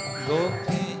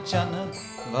 Gopi Jana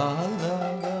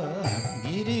Vallabha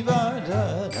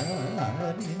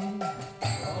Girivardhari.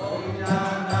 Gopi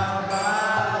Jana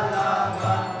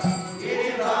Vallabha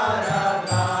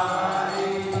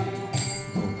Girivardhari.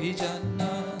 Gopi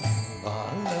Jana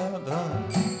Vallabha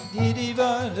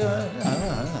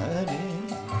Girivardhari.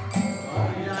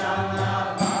 Gopi Jana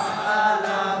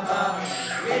Vallabha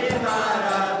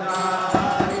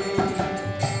Girivardhari.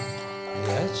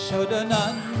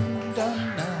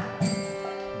 Yashodanandana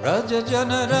Raja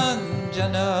Jana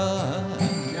Ranjana.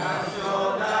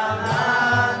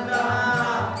 Yashodanandana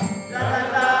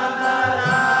Raja Jana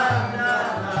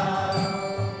Ranjana.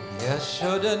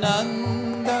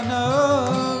 Yashodanandana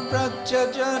Raja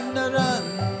Jana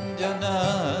Ranjana.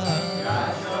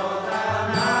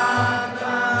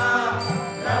 Yashodanandana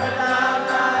Raja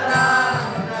Jana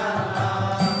Ranjana.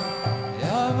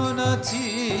 Yamuna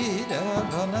Tira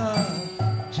Bhana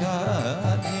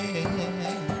Jani.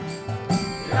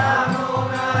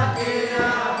 Yamuna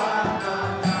Tira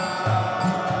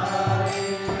Vanachari.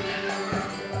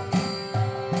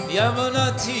 Yamuna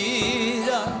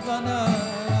Tira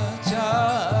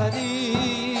Vanachari.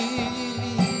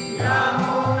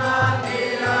 Yamuna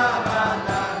Tira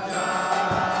Vanachari.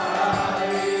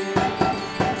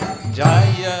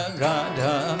 Jaya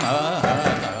Radha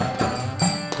Madhava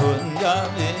Kunja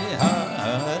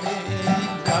Vihari.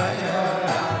 Jaya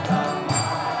Radha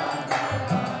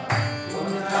Madhava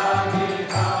Kunja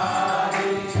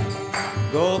Vihari.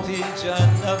 Gopi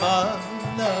Jana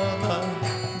Vallabha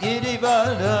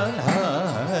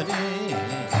Girivardhari.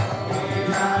 Gopi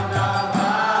Jana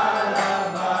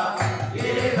Vallabha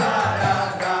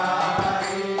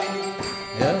Girivardhari.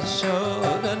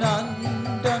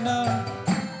 Yashodanandana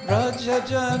Raja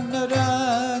Jana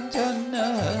Ranjana.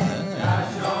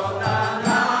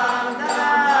 Yashodanandana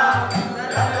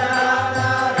Raja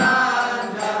Jana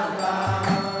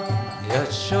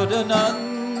Ranjana.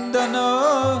 Yashodanandana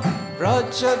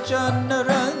Raja Jana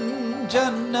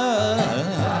Ranjana.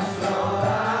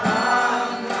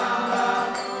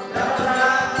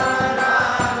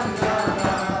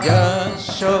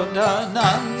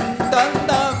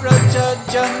 Yashodanandana Raja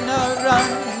Jana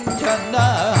Ranjana.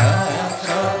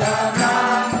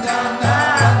 Yashodanandana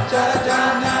Raja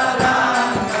Jana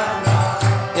Ranjana.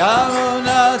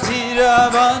 Yamuna Tira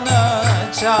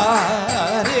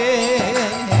Vanachari.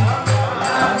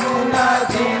 Yamuna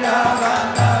Tira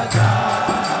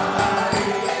Vanachari.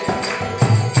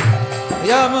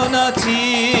 Yamuna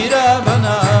Tira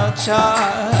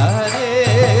Vanachare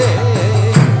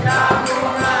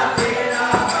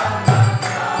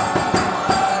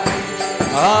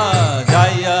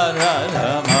Jaya Radha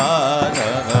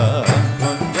Madhava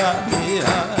Kunja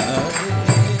Bihari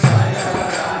Jaya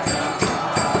Radha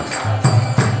Madhava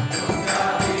Kunja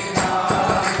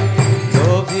Bihari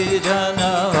Gopi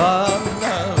Jana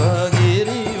Vallabha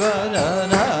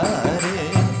Girivaranari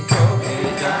Gopi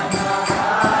Jana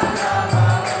Vallabha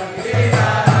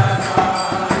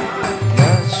Girivaranari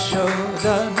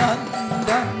Yashoda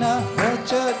Nandana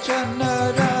Raja Jana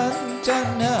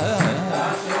Ranjana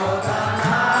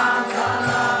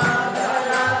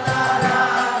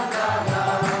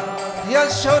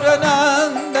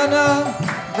Yashodanandana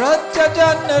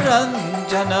Vrajajana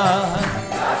Ranjana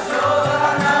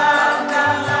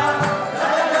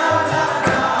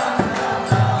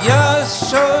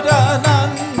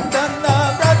Yashodanandana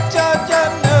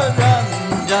Vrajajana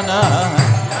Ranjana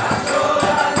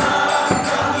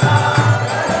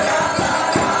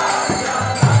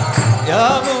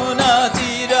Yamuna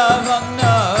Tira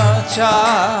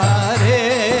Vanachare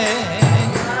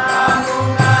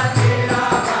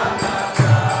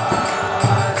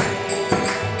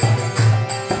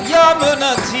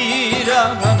Yamuna Tira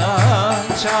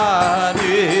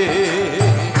Vanachare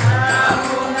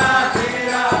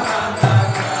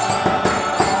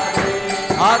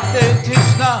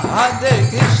Hare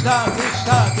Krishna,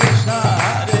 Krishna Krishna,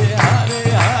 Hare Hare,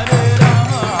 Hare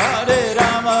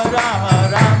Rama, Rama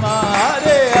Rama,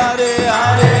 Hare Hare,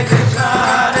 Hare Krishna,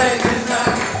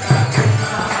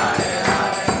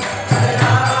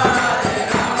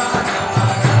 Krishna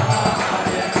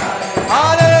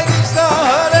Hare Hare, Hare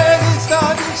Rama, Hare Krishna,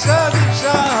 Krishna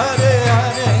Krishna, Hare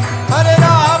Hare, Hare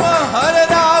Rama,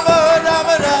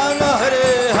 Rama Rama,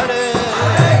 Hare Hare.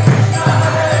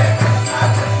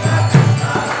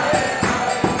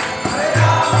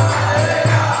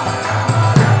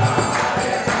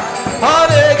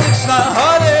 Hare Krishna,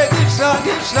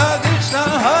 Krishna Krishna,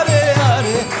 Hare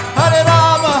Hare, Hare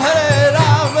Rama,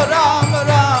 Rama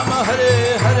Rama,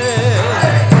 Hare Hare.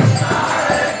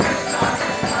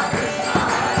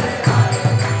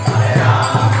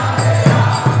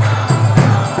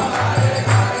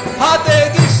 Hare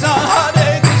Krishna,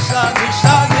 Krishna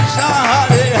Krishna,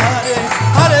 Hare Hare,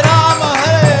 Hare Rama,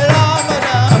 Rama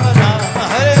Rama,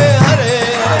 Hare Hare.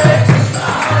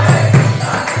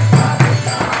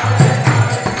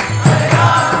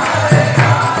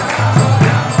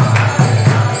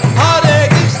 Hare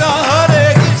Krishna,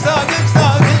 Krishna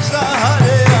Krishna,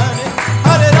 Hare Hare,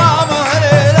 Hare Rama,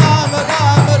 Rama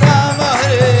Rama,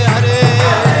 Hare Hare.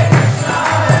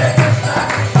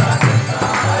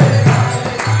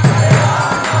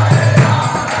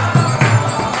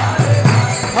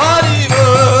 Haribo,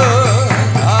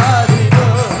 Haribo,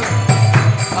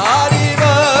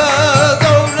 Haribo,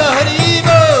 Gaura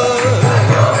Haribo.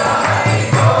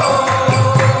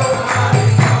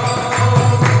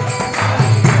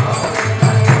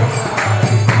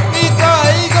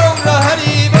 Nitai Gaura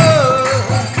Haribo,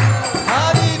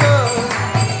 Haribo,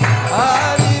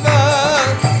 Haribo,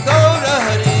 Gaura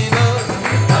Haribo.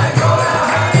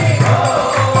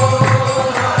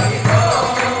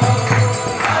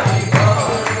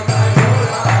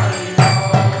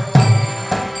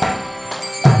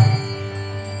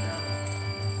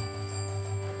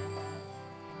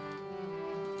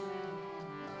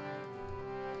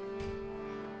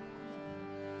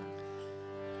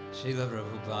 Srila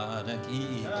Prabhupada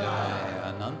ki jai,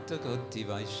 Ananta Koti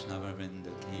Vaishnava Vrinda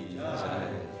ki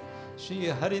jai, Shri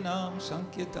Harinam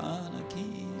Sankirtana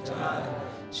ki jai,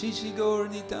 Shri Gaur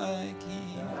Nitai ki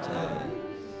jai,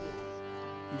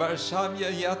 Varshavya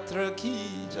Yatra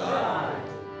ki jai,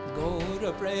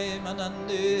 Gaura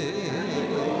Premanande.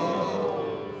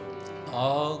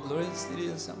 All glories to the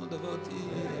Assembled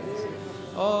devotees.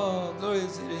 All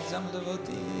glories to the Assembled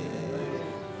devotees.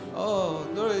 Oh,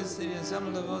 glories to the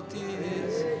assembled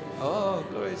devotees. Oh,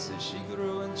 glories to Shri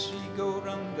Guru and Shri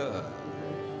Gauranga.